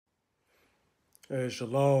Hey,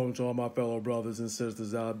 shalom to all my fellow brothers and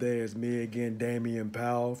sisters out there. It's me again, Damian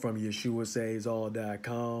Powell from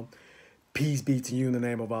YeshuaSavesAll.com. Peace be to you in the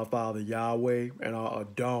name of our Father Yahweh and our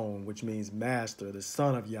Adon, which means Master, the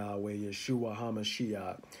Son of Yahweh, Yeshua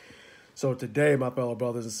HaMashiach. So today, my fellow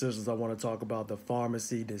brothers and sisters, I want to talk about the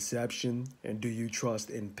pharmacy deception and do you trust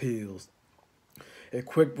in pills? A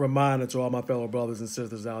quick reminder to all my fellow brothers and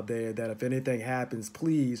sisters out there that if anything happens,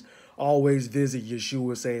 please always visit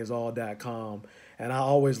YeshuaSavesAll.com. And I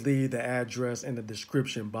always leave the address in the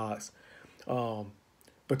description box um,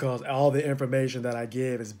 because all the information that I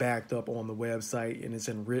give is backed up on the website and it's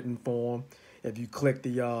in written form. If you click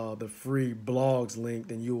the free blogs link,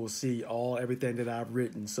 then you will see everything that I've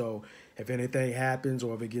written. So if anything happens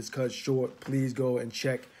or if it gets cut short, please go and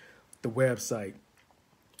check the website.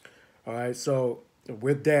 All right, so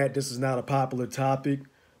with that, this is not a popular topic,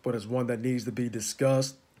 but it's one that needs to be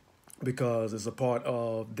discussed because it's a part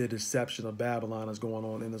of the deception of Babylon that's going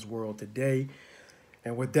on in this world today.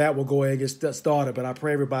 And with that, we'll go ahead and get started. But I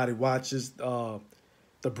pray everybody watches the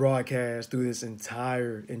broadcast through this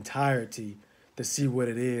entirety to see what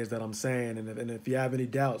it is that I'm saying. And if you have any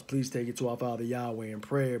doubts, please take it to our Father Yahweh in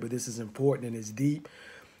prayer. But this is important and it's deep.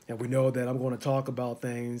 And we know that I'm going to talk about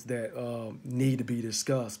things that need to be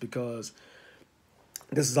discussed because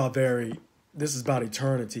this is about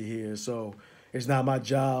eternity here. So it's not my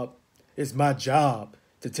job. It's my job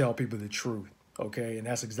to tell people the truth. Okay. And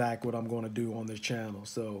that's exactly what I'm going to do on this channel.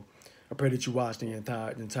 So I pray that you watch the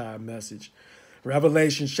entire message.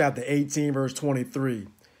 Revelation chapter 18, verse 23.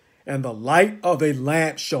 And the light of a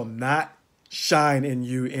lamp shall not shine in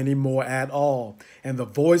you any more at all. And the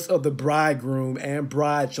voice of the bridegroom and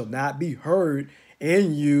bride shall not be heard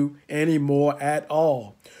in you any more at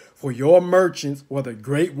all. For your merchants were the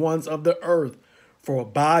great ones of the earth, for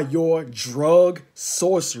by your drug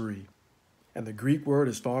sorcery, and the Greek word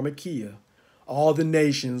is pharmakia, all the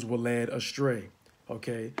nations were led astray.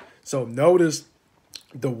 Okay, so notice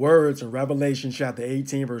the words in Revelation chapter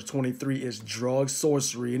 18, verse 23 is drug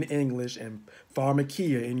sorcery in English and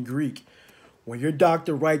pharmakia in Greek. When your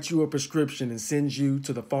doctor writes you a prescription and sends you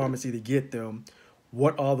to the pharmacy to get them,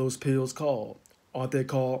 what are those pills called? Aren't they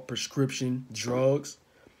called prescription drugs?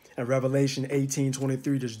 And Revelation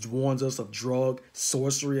 18:23 just warns us of drug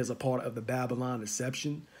sorcery as a part of the Babylon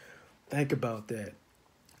deception. Think about that.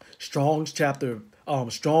 Strong's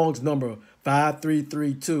number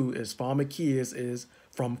 5332 is pharmakias is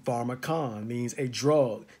from pharmakon, means a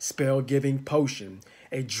drug, spell-giving potion,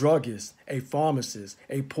 a druggist, a pharmacist,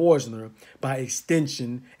 a poisoner, by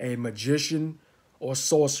extension, a magician or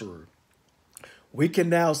sorcerer. We can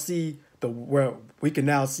now see where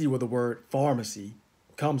the word pharmacy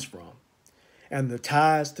comes from and the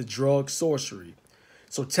ties to drug sorcery.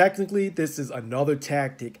 So technically, this is another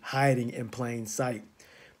tactic hiding in plain sight.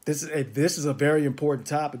 This is a very important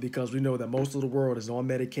topic because we know that most of the world is on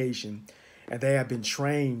medication and they have been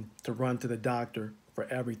trained to run to the doctor for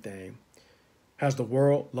everything. Has the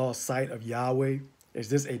world lost sight of Yahweh? Is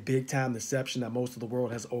this a big time deception that most of the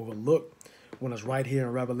world has overlooked when it's right here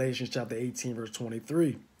in Revelation chapter 18, verse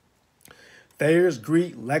 23? Thayer's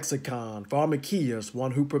Greek lexicon, pharmakias,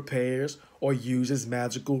 one who prepares or uses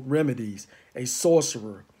magical remedies, a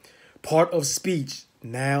sorcerer. Part of speech,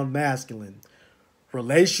 noun masculine.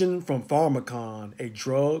 Relation from pharmakon, a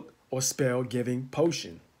drug or spell-giving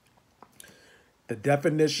potion. The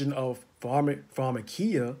definition of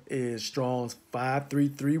pharmakia is Strong's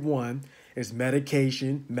 5331 is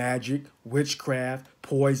medication, magic, witchcraft,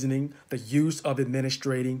 poisoning, the use of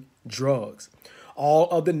administering drugs. All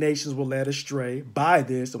of the nations were led astray by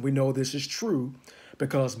this, and we know this is true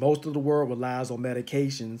because most of the world relies on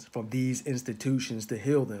medications from these institutions to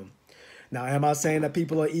heal them. Now, am I saying that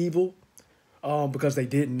people are evil because they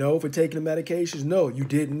didn't know for taking the medications? No, you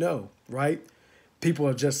didn't know, right? People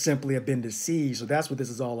have just simply have been deceived. So that's what this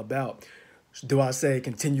is all about. Do I say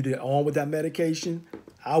continue on with that medication?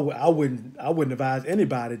 I wouldn't advise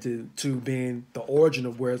anybody to being the origin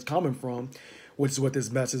of where it's coming from, which is what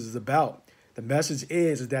this message is about. The message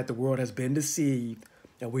is that the world has been deceived.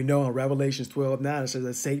 And we know in Revelations 12:9, it says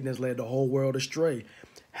that Satan has led the whole world astray.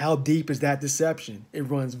 How deep is that deception? It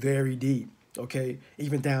runs very deep, okay?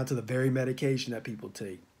 Even down to the very medication that people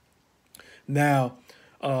take. Now,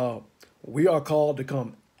 we are called to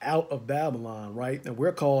come out of Babylon, right? And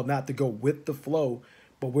we're called not to go with the flow,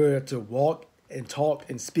 but we're to walk and talk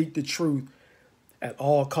and speak the truth at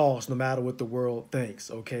all costs, no matter what the world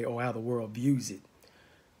thinks, okay, or how the world views it.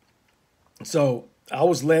 So I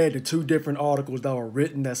was led to two different articles that were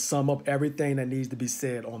written that sum up everything that needs to be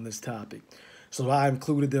said on this topic. So I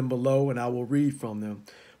included them below and I will read from them.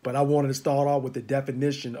 But I wanted to start off with the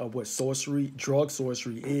definition of what sorcery, drug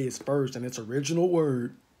sorcery is first, and its original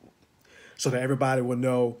word, so that everybody will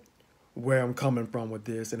know where I'm coming from with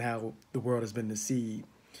this and how the world has been deceived.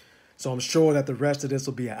 So I'm sure that the rest of this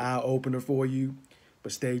will be an eye-opener for you,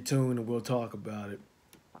 but stay tuned and we'll talk about it.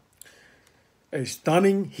 A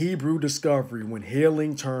stunning Hebrew discovery when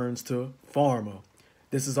healing turns to pharma.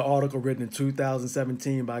 This is an article written in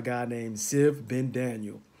 2017 by a guy named Ziv Ben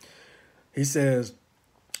Daniel. He says,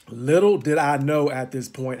 little did I know at this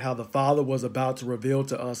point how the Father was about to reveal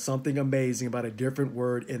to us something amazing about a different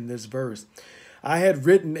word in this verse. I had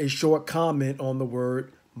written a short comment on the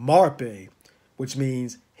word marpe, which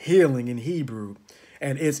means healing in Hebrew,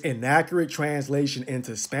 and its inaccurate translation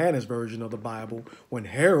into Spanish version of the Bible when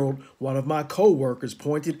Harold, one of my co-workers,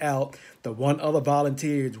 pointed out that one of the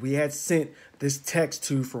volunteers we had sent this text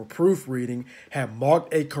to for proofreading had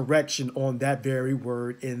marked a correction on that very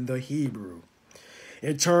word in the Hebrew.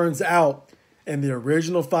 It turns out in the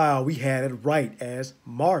original file we had it right as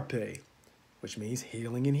marpe, which means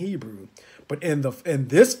healing in Hebrew. But in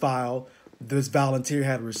this file, this volunteer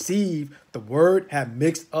had received, the word had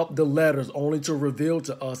mixed up the letters only to reveal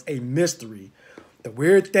to us a mystery. The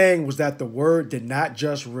weird thing was that the word did not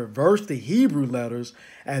just reverse the Hebrew letters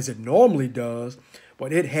as it normally does,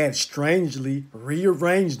 but it had strangely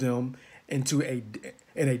rearranged them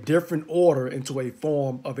in a different order into a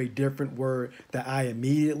form of a different word that I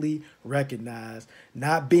immediately recognized,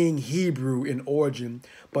 not being Hebrew in origin,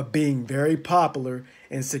 but being very popular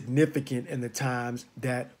and significant in the times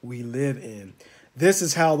that we live in. This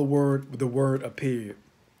is how the word appeared.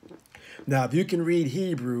 Now, if you can read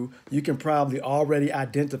Hebrew, you can probably already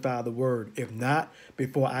identify the word. If not,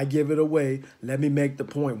 before I give it away, let me make the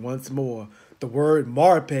point once more. The word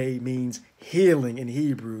marpe means healing in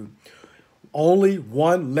Hebrew. Only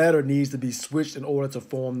one letter needs to be switched in order to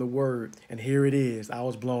form the word. And here it is. I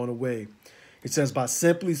was blown away. It says, by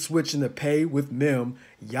simply switching the pay with mem,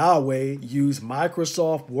 Yahweh used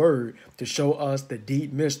Microsoft Word to show us the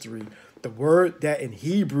deep mystery. The word that in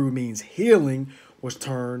Hebrew means healing was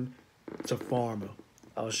turned to pharma.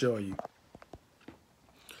 I'll show you.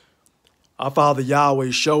 Our Father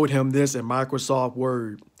Yahweh showed him this in Microsoft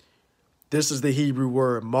Word. This is the Hebrew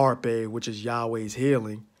word marpe, which is Yahweh's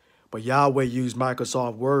healing. But Yahweh used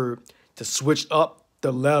Microsoft Word to switch up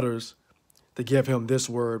the letters to give him this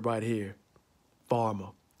word right here.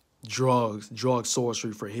 Pharma. Drugs. Drug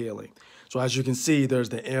sorcery for healing. So as you can see, there's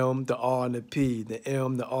the M, the R, and the P. The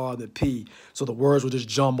M, the R, and the P. So the words were just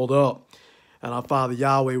jumbled up. And our Father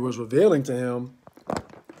Yahweh was revealing to him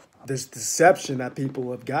this deception that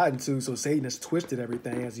people have gotten to. So Satan has twisted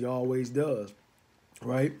everything as he always does.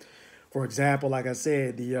 Right? For example, like I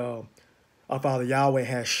said, our Father Yahweh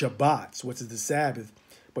has Shabbats, which is the Sabbath.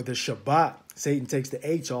 But the Shabbat, Satan takes the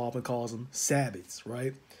H off and calls them Sabbaths,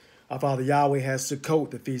 right? Our Father Yahweh has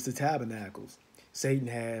Sukkot, the Feast of Tabernacles. Satan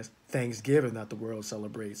has Thanksgiving that the world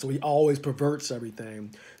celebrates. So he always perverts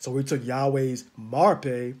everything. So we took Yahweh's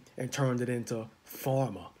marpe and turned it into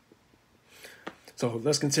pharma. So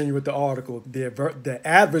let's continue with the article. The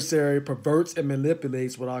adversary perverts and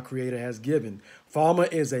manipulates what our Creator has given.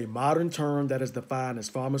 Pharma is a modern term that is defined as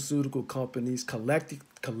pharmaceutical companies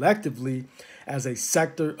collectively as a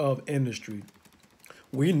sector of industry.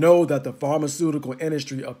 We know that the pharmaceutical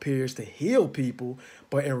industry appears to heal people,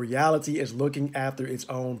 but in reality is looking after its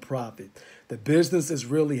own profit. The business is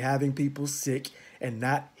really having people sick and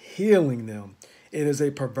not healing them. It is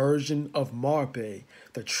a perversion of marpe,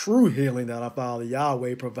 the true healing that our Father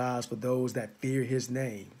Yahweh provides for those that fear his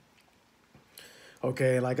name.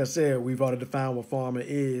 Okay, like I said, we've already defined what pharma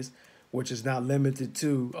is, which is not limited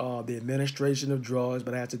to the administration of drugs,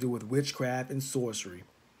 but has to do with witchcraft and sorcery.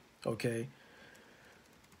 Okay.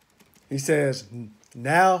 He says,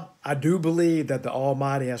 now I do believe that the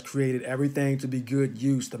Almighty has created everything to be good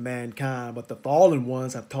use to mankind, but the fallen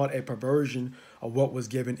ones have taught a perversion of what was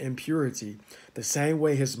given in purity. The same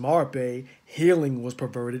way his marpe, healing, was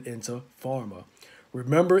perverted into pharma.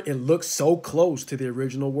 Remember, it looks so close to the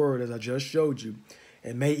original word as I just showed you.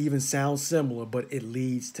 It may even sound similar, but it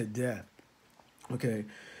leads to death. Okay,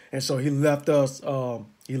 and so he left us, a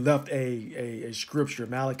scripture,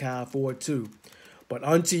 Malachi 4:2. But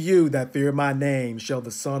unto you that fear my name shall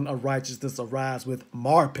the Son of Righteousness arise with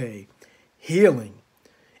marpe, healing,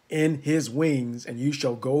 in his wings, and you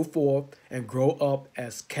shall go forth and grow up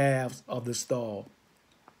as calves of the stall.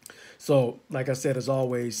 So, like I said, as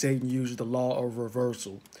always, Satan uses the law of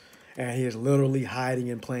reversal, and he is literally hiding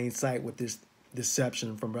in plain sight with this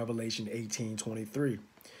deception from Revelation 18:23.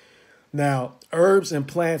 Now, herbs and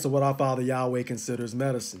plants are what our Father Yahweh considers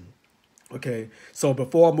medicine. Okay, so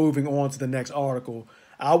before moving on to the next article,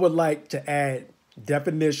 I would like to add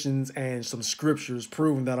definitions and some scriptures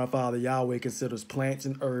proving that our Father Yahweh considers plants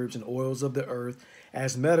and herbs and oils of the earth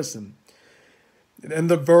as medicine. And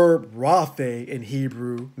the verb raphe in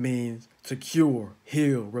Hebrew means to cure,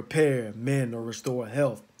 heal, repair, mend, or restore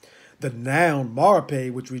health. The noun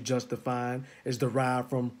marpe, which we just defined, is derived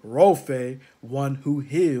from rophe, one who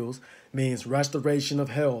heals, means restoration of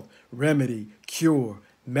health, remedy, cure,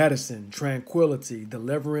 medicine, tranquility,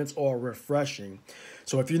 deliverance, or refreshing.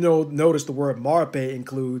 So if you notice the word marpe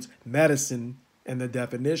includes medicine in the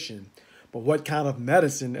definition. But what kind of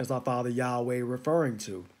medicine is our Father Yahweh referring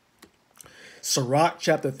to? Sirach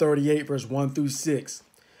chapter 38, verse 1 through 6.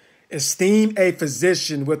 Esteem a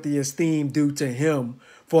physician with the esteem due to him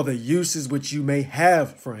for the uses which you may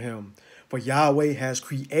have for him. For Yahweh has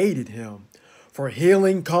created him. For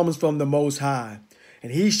healing comes from the Most High,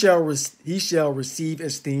 and he shall receive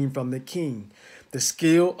esteem from the king. The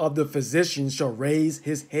skill of the physician shall raise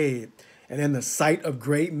his head, and in the sight of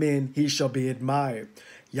great men he shall be admired.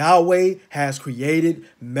 Yahweh has created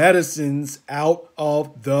medicines out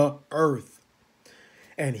of the earth.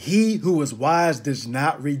 And he who is wise does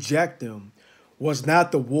not reject them. Was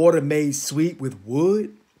not the water made sweet with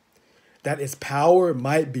wood, that its power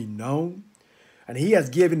might be known? And he has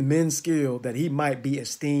given men skill that he might be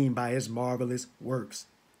esteemed by his marvelous works.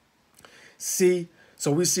 See,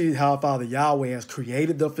 so we see how Father Yahweh has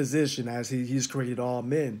created the physician as he's created all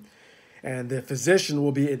men. And the physician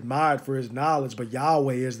will be admired for his knowledge, but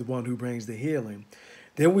Yahweh is the one who brings the healing.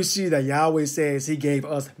 Then we see that Yahweh says he gave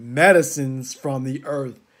us medicines from the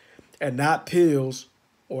earth and not pills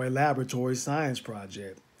or a laboratory science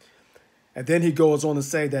project. And then he goes on to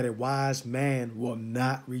say that a wise man will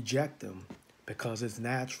not reject them because it's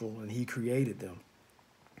natural and he created them.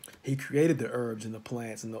 He created the herbs and the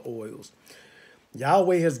plants and the oils.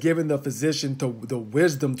 Yahweh has given the physician the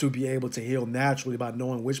wisdom to be able to heal naturally by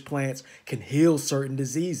knowing which plants can heal certain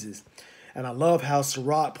diseases. And I love how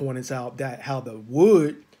Sirach points out that how the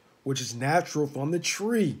wood, which is natural from the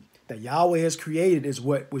tree that Yahweh has created, is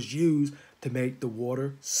what was used to make the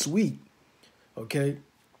water sweet. Okay?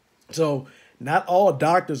 So not all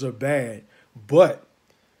doctors are bad, but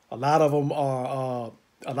a lot of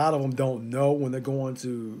them don't know when they're going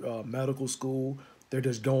to medical school. They're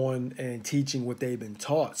just going and teaching what they've been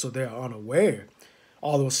taught, so they're unaware.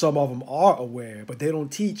 Although some of them are aware, but they don't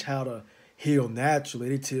teach how to heal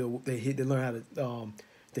naturally. They learn how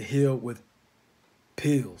to heal with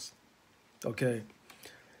pills. Okay,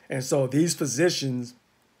 and so these physicians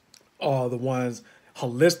are the ones.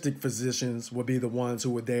 Holistic physicians would be the ones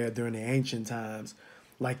who were there during the ancient times,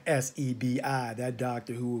 like Sebi, that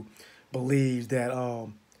doctor who believes that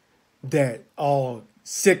that all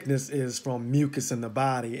sickness is from mucus in the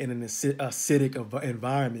body in an acidic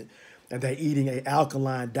environment, and that eating an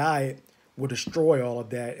alkaline diet will destroy all of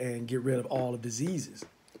that and get rid of all the diseases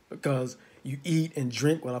because you eat and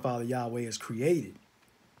drink what our Father Yahweh has created.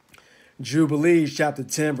 Jubilees chapter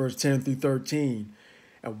 10, verse 10 through 13.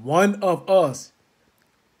 And one of us,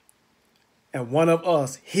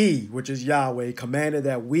 he, which is Yahweh, commanded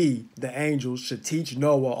that we, the angels, should teach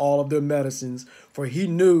Noah all of their medicines, for he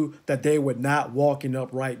knew that they would not walk in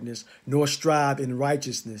uprightness, nor strive in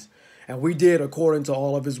righteousness. And we did according to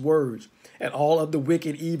all of his words. And all of the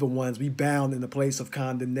wicked evil ones we bound in the place of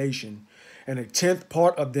condemnation. And a 10th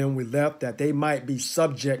part of them we left that they might be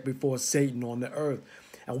subject before Satan on the earth.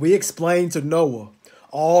 And we explained to Noah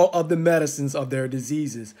all of the medicines of their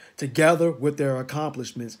diseases, together with their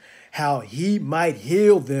accomplishments, how he might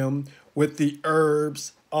heal them with the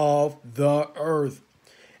herbs of the earth.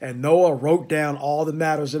 And Noah wrote down all the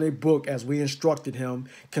matters in a book as we instructed him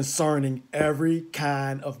concerning every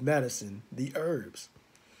kind of medicine, the herbs.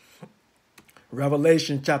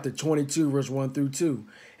 Revelation chapter 22, verse 1 through 2.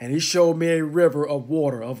 And he showed me a river of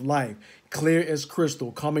water of life, clear as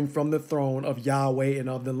crystal, coming from the throne of Yahweh and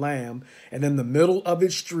of the Lamb. And in the middle of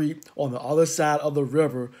its street, on the other side of the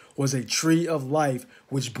river, was a tree of life,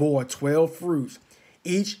 which bore 12 fruits,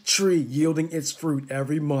 each tree yielding its fruit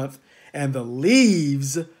every month. And the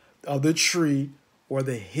leaves of the tree were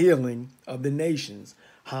the healing of the nations.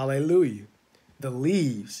 Hallelujah. The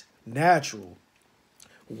leaves, natural.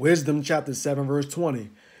 Wisdom chapter 7, verse 20.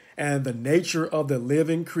 And the nature of the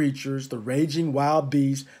living creatures, the raging wild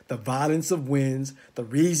beasts, the violence of winds, the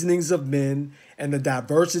reasonings of men, and the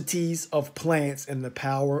diversities of plants and the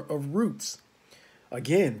power of roots.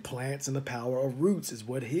 Again, plants and the power of roots is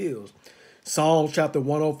what heals. Psalms chapter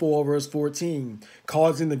 104, verse 14,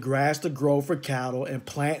 causing the grass to grow for cattle and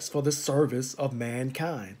plants for the service of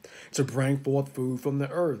mankind, to bring forth food from the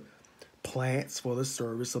earth. Plants for the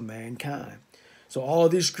service of mankind. So all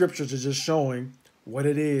of these scriptures are just showing what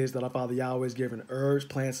it is that our Father Yahweh is giving herbs,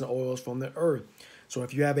 plants, and oils from the earth. So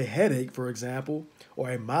if you have a headache, for example,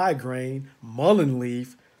 or a migraine, mullein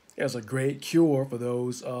leaf is a great cure for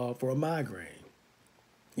those for a migraine.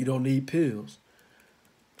 You don't need pills.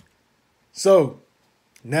 So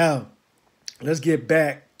now let's get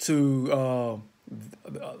back to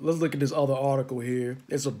let's look at this other article here.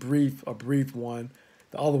 It's a brief one.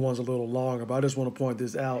 The other one's a little longer, but I just want to point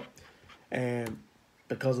this out. And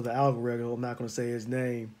because of the algorithm, I'm not going to say his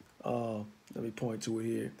name. Let me point to it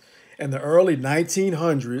here. In the early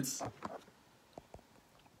 1900s,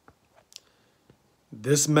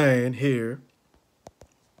 this man here,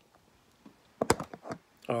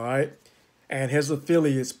 all right, and his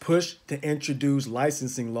affiliates pushed to introduce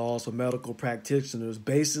licensing laws for medical practitioners,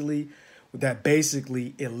 basically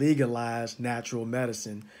illegalized natural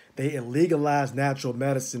medicine. They illegalized natural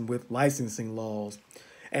medicine with licensing laws.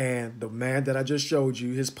 And the man that I just showed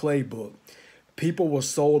you, his playbook. People were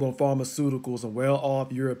sold on pharmaceuticals, and well-off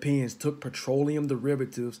Europeans took petroleum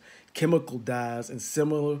derivatives, chemical dyes, and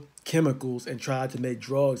similar chemicals and tried to make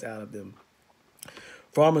drugs out of them.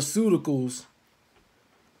 Pharmaceuticals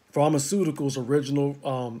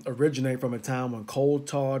originate from a time when coal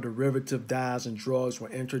tar, derivative dyes, and drugs were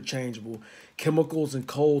interchangeable. Chemicals in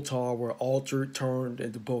coal tar were altered, turned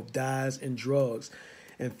into both dyes and drugs.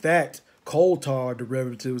 In fact, coal tar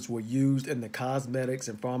derivatives were used in the cosmetics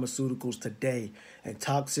and pharmaceuticals today, and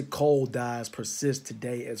toxic coal dyes persist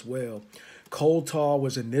today as well. Coal tar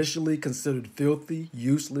was initially considered filthy,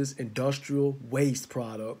 useless industrial waste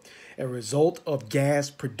product, a result of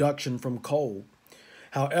gas production from coal.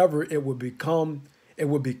 However, it would become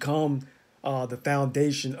the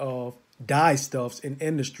foundation of dyestuffs in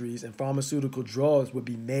industries, and pharmaceutical drugs would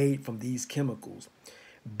be made from these chemicals.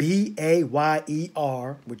 Bayer,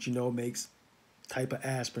 which makes type of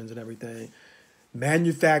aspirins and everything,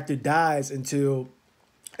 manufactured dyes until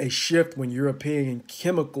a shift when European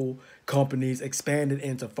chemical companies expanded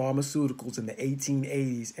into pharmaceuticals in the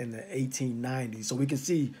 1880s and the 1890s. So we can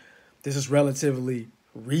see this is relatively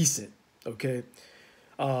recent, okay?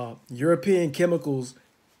 European chemicals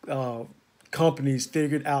companies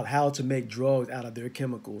figured out how to make drugs out of their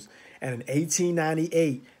chemicals. And in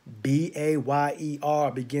 1898,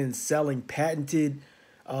 Bayer began selling patented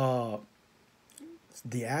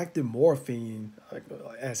deactive morphine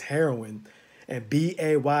as heroin. And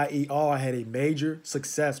Bayer had a major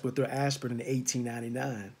success with their aspirin in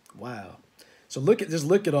 1899. Wow. So just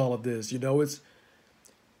look at all of this.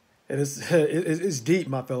 It's deep,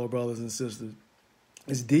 my fellow brothers and sisters.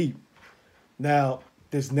 It's deep. Now,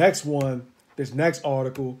 this next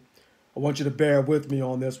article, I want you to bear with me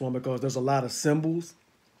on this one because there's a lot of symbols.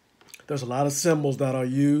 There's a lot of symbols that are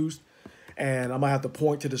used, and I might have to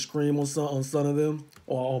point to the screen on some of them,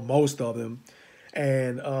 or on most of them.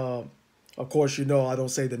 And, of course, I don't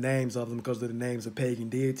say the names of them because they're the names of pagan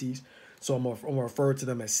deities. So I'm going to refer to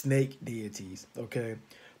them as snake deities, okay?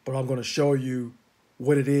 But I'm going to show you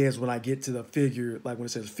what it is when I get to the figure, like when it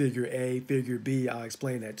says figure A, figure B, I'll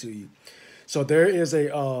explain that to you. So there is an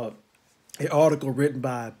article written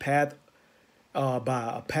by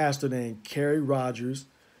a pastor named Kerry Rogers.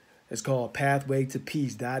 It's called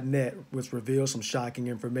pathwaytopeace.net, which reveals some shocking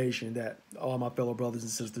information that all my fellow brothers and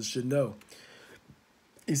sisters should know.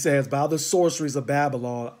 He says, by the sorceries of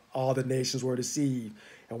Babylon, all the nations were deceived.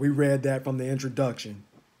 And we read that from the introduction.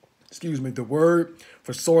 The word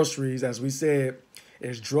for sorceries, as we said,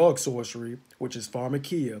 is drug sorcery, which is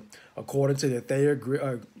pharmakia. According to the Thayer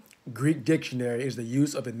Greek dictionary, is the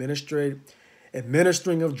use of administering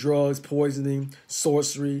of drugs, poisoning,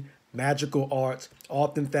 sorcery, magical arts,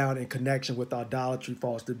 often found in connection with idolatry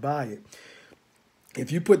fostered by it.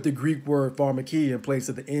 If you put the Greek word pharmakia in place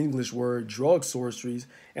of the English word drug sorceries,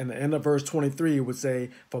 and the end of verse 23 would say,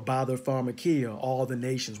 for by the pharmakia all the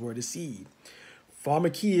nations were deceived.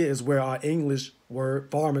 Pharmakia is where our English word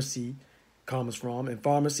pharmacy comes from, and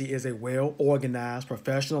pharmacy is a well-organized,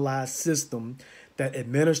 professionalized system that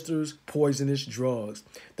administers poisonous drugs.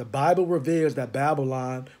 The Bible reveals that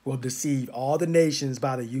Babylon will deceive all the nations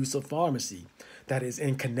by the use of pharmacy that is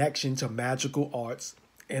in connection to magical arts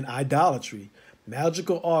and idolatry.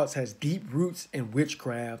 Magical arts has deep roots in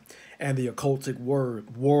witchcraft and the occultic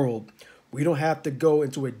world. We don't have to go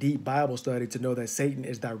into a deep Bible study to know that Satan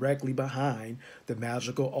is directly behind the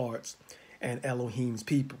magical arts and Elohim's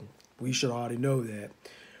people. We should already know that.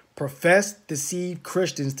 Professed deceived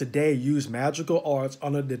Christians today use magical arts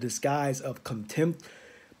under the disguise of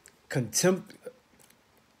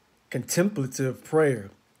contemplative prayer,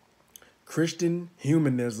 Christian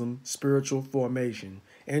humanism, spiritual formation.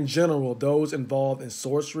 In general, those involved in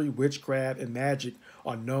sorcery, witchcraft, and magic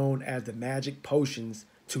are known as the magic potions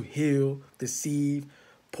to heal, deceive,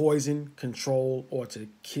 poison, control, or to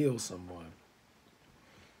kill someone.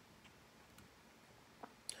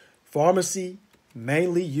 Pharmacy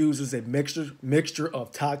mainly uses a mixture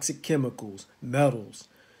of toxic chemicals, metals,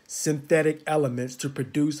 synthetic elements to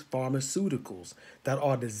produce pharmaceuticals that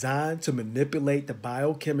are designed to manipulate the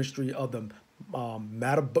biochemistry of the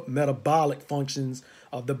metabolic functions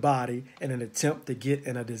of the body in an attempt to get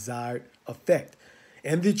a desired effect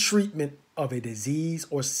in the treatment of a disease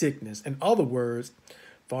or sickness. In other words,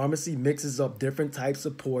 pharmacy mixes up different types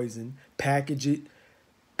of poison, package it,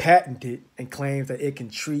 patent it, and claims that it can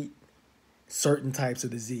treat certain types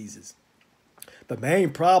of diseases. The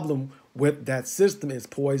main problem with that system is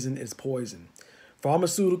poison is poison.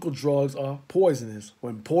 Pharmaceutical drugs are poisonous.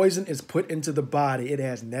 When poison is put into the body, it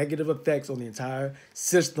has negative effects on the entire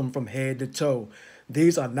system from head to toe.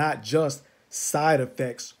 These are not just side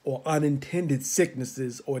effects or unintended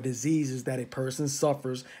sicknesses or diseases that a person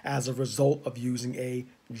suffers as a result of using a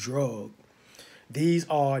drug. These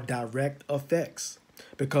are direct effects,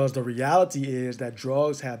 because the reality is that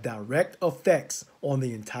drugs have direct effects on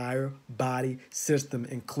the entire body system,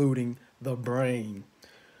 including the brain.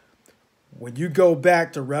 When you go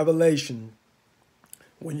back to Revelation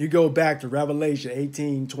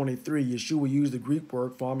 18:23, Yeshua used the Greek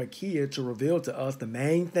word pharmakia to reveal to us the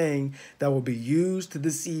main thing that will be used to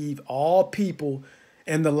deceive all people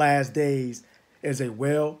in the last days is a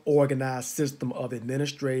well-organized system of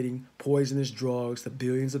administering poisonous drugs to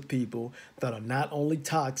billions of people that are not only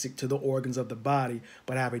toxic to the organs of the body,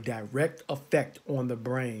 but have a direct effect on the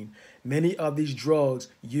brain. Many of these drugs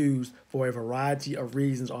used for a variety of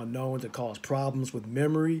reasons are known to cause problems with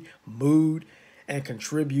memory, mood, and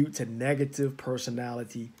contribute to negative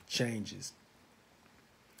personality changes.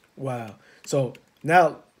 Wow. So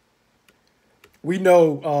now we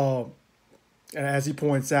know, as he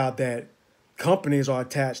points out, that companies are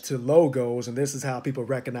attached to logos, and this is how people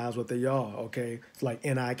recognize what they are, okay? It's like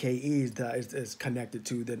NIKE is connected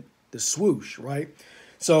to the swoosh, right?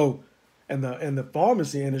 So in the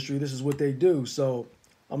pharmacy industry, this is what they do. So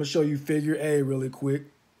I'm going to show you figure A really quick.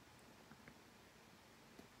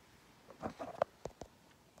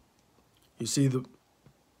 You see this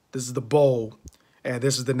is the bowl, and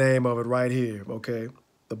this is the name of it right here, okay?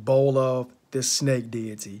 The bowl of this snake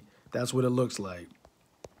deity. That's what it looks like.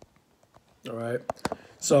 All right.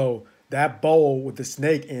 So that bowl with the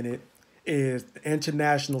snake in it is the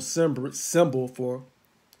international symbol for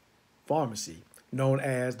pharmacy, known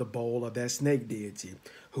as the bowl of that snake deity.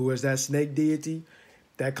 Who is that snake deity?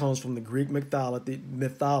 That comes from the Greek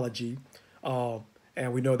mythology.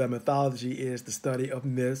 And we know that mythology is the study of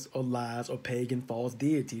myths or lies or pagan false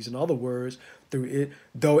deities. In other words, through it,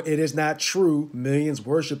 though it is not true, millions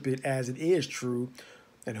worship it as it is true.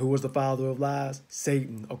 And who was the father of lies?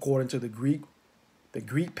 Satan. According to the Greek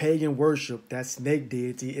pagan worship, that snake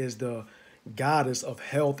deity is the goddess of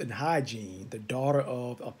health and hygiene, the daughter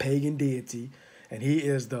of a pagan deity, and he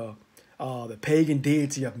is the pagan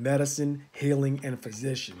deity of medicine, healing, and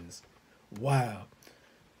physicians. Wow.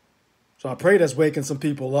 So I pray that's waking some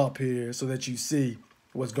people up here so that you see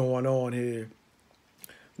what's going on here.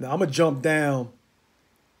 Now I'm gonna jump down.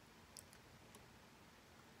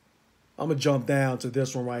 I'm going to jump down to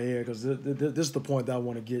this one right here because this is the point that I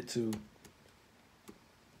want to get to.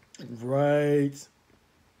 Right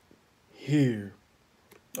here.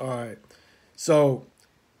 All right. So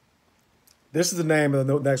this is the name of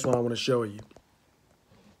the next one I want to show you.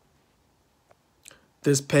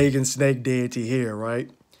 This pagan snake deity here,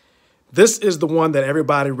 right? This is the one that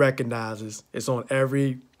everybody recognizes. It's on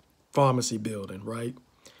every pharmacy building, right?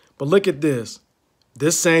 But look at this.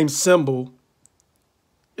 This same symbol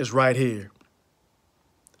is right here.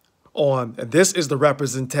 And this is the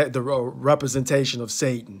representation of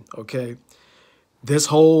Satan, okay? This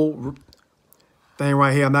whole thing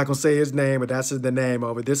right here, I'm not going to say his name, but that's the name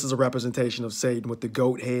of it. This is a representation of Satan with the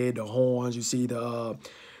goat head, the horns. You see the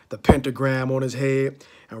pentagram on his head.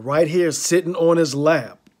 And right here, sitting on his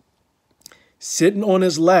lap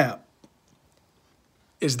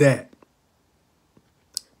is that.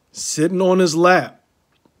 Sitting on his lap.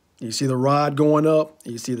 You see the rod going up.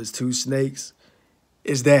 You see there's two snakes.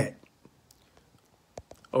 Is that.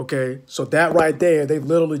 Okay, so that right there, they've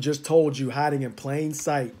literally just told you, hiding in plain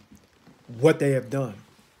sight, what they have done.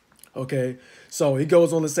 Okay, so he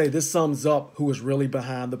goes on to say this sums up who is really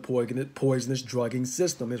behind the poisonous drugging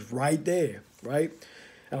system. It's right there, right?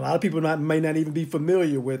 And a lot of people may not even be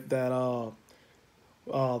familiar with that.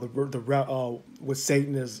 With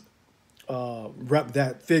Satan is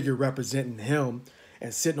that figure representing him.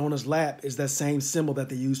 And sitting on his lap is that same symbol that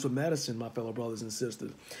they use for medicine, my fellow brothers and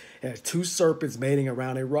sisters. It has two serpents mating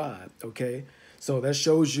around a rod, okay? So that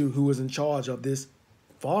shows you who is in charge of this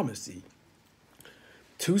pharmacy.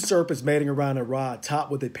 Two serpents mating around a rod topped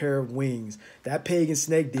with a pair of wings. That pagan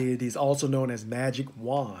snake deity is also known as Magic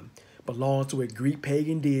Wand, belongs to a Greek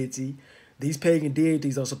pagan deity. These pagan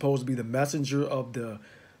deities are supposed to be the messenger of the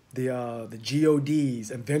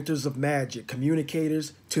gods, inventors of magic,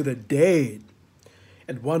 communicators to the dead,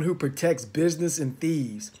 and one who protects business and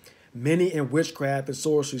thieves. Many in witchcraft and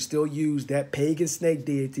sorcery still use that pagan snake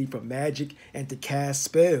deity for magic and to cast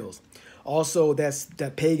spells. Also,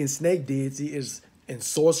 that pagan snake deity is in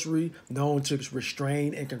sorcery known to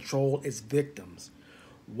restrain and control its victims.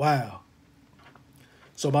 Wow.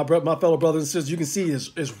 So my fellow brothers and sisters, you can see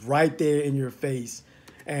it's right there in your face.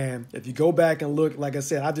 And if you go back and look, like I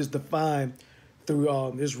said, I just defined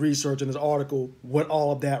through this research and this article what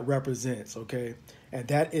all of that represents, okay? And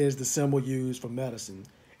that is the symbol used for medicine.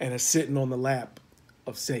 And it's sitting on the lap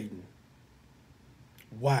of Satan.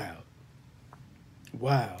 Wow.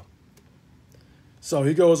 Wow. So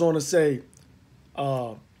he goes on to say,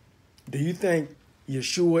 do you think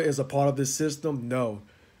Yeshua is a part of this system? No.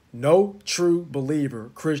 No true believer,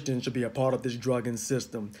 Christian, should be a part of this drugging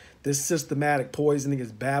system. This systematic poisoning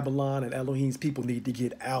is Babylon, and Elohim's people need to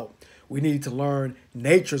get out. We need to learn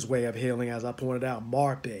nature's way of healing, as I pointed out,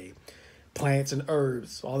 Marpe, plants and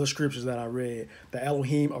herbs, all the scriptures that I read, that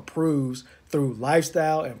Elohim approves through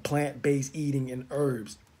lifestyle and plant-based eating and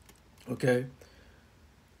herbs. Okay?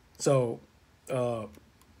 So, the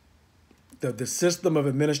system of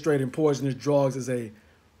administrating poisonous drugs is a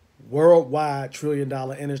worldwide $1 trillion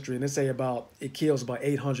industry, and they say it kills about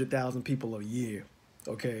 800,000 people a year.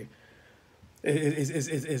 Okay,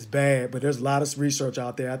 it's bad, but there's a lot of research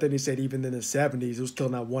out there. I think they said even in the 70s it was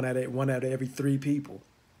killing out one out of every 3 people.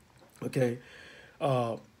 Okay,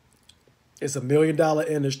 it's $1 million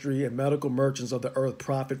industry, and medical merchants of the earth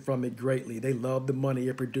profit from it greatly. They love the money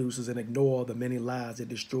it produces and ignore the many lives it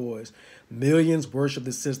destroys. Millions worship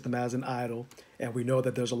the system as an idol, and we know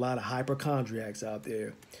that there's a lot of hypochondriacs out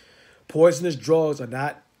there. Poisonous drugs are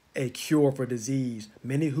not a cure for disease.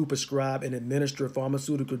 Many who prescribe and administer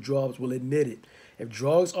pharmaceutical drugs will admit it. If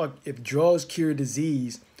drugs cure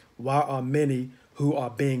disease, why are many who are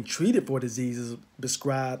being treated for diseases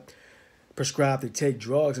prescribed to take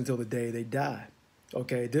drugs until the day they die?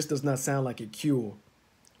 Okay, this does not sound like a cure.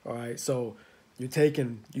 All right, so you're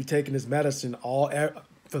taking this medicine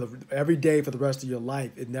every day for the rest of your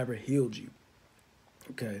life. It never healed you.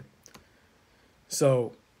 Okay,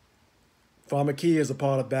 so pharmakia is a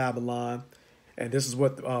part of Babylon, and this is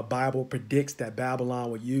what the Bible predicts that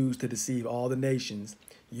Babylon will use to deceive all the nations.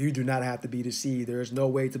 You do not have to be deceived. There is no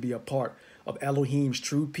way to be a part of Elohim's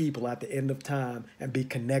true people at the end of time and be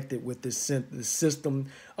connected with the system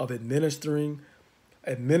of administering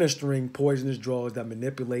poisonous drugs that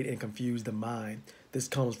manipulate and confuse the mind. This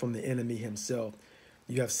comes from the enemy himself.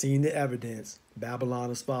 You have seen the evidence.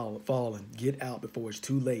 Babylon is fallen. Get out before it's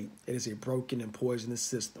too late. It is a broken and poisonous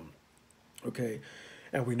system. Okay,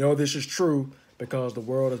 and we know this is true because the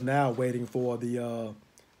world is now waiting for the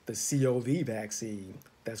COVID vaccine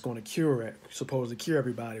that's going to supposed to cure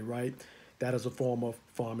everybody, right? That is a form of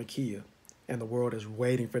pharmakia, and the world is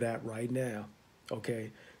waiting for that right now. Okay,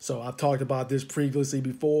 so I've talked about this previously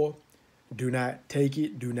before. Do not take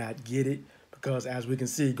it, do not get it, because as we can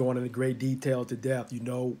see, going into great detail to depth, you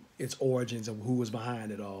know its origins and who was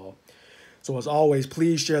behind it all. So as always,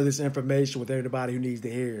 please share this information with everybody who needs to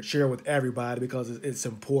hear it. Share it with everybody because it's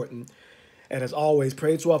important. And as always,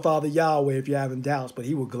 pray to our Father Yahweh if you're having doubts, but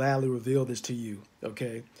he will gladly reveal this to you,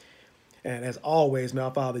 okay? And as always, may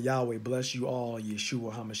our Father Yahweh bless you all in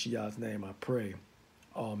Yeshua HaMashiach's name, I pray.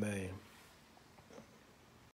 Amen.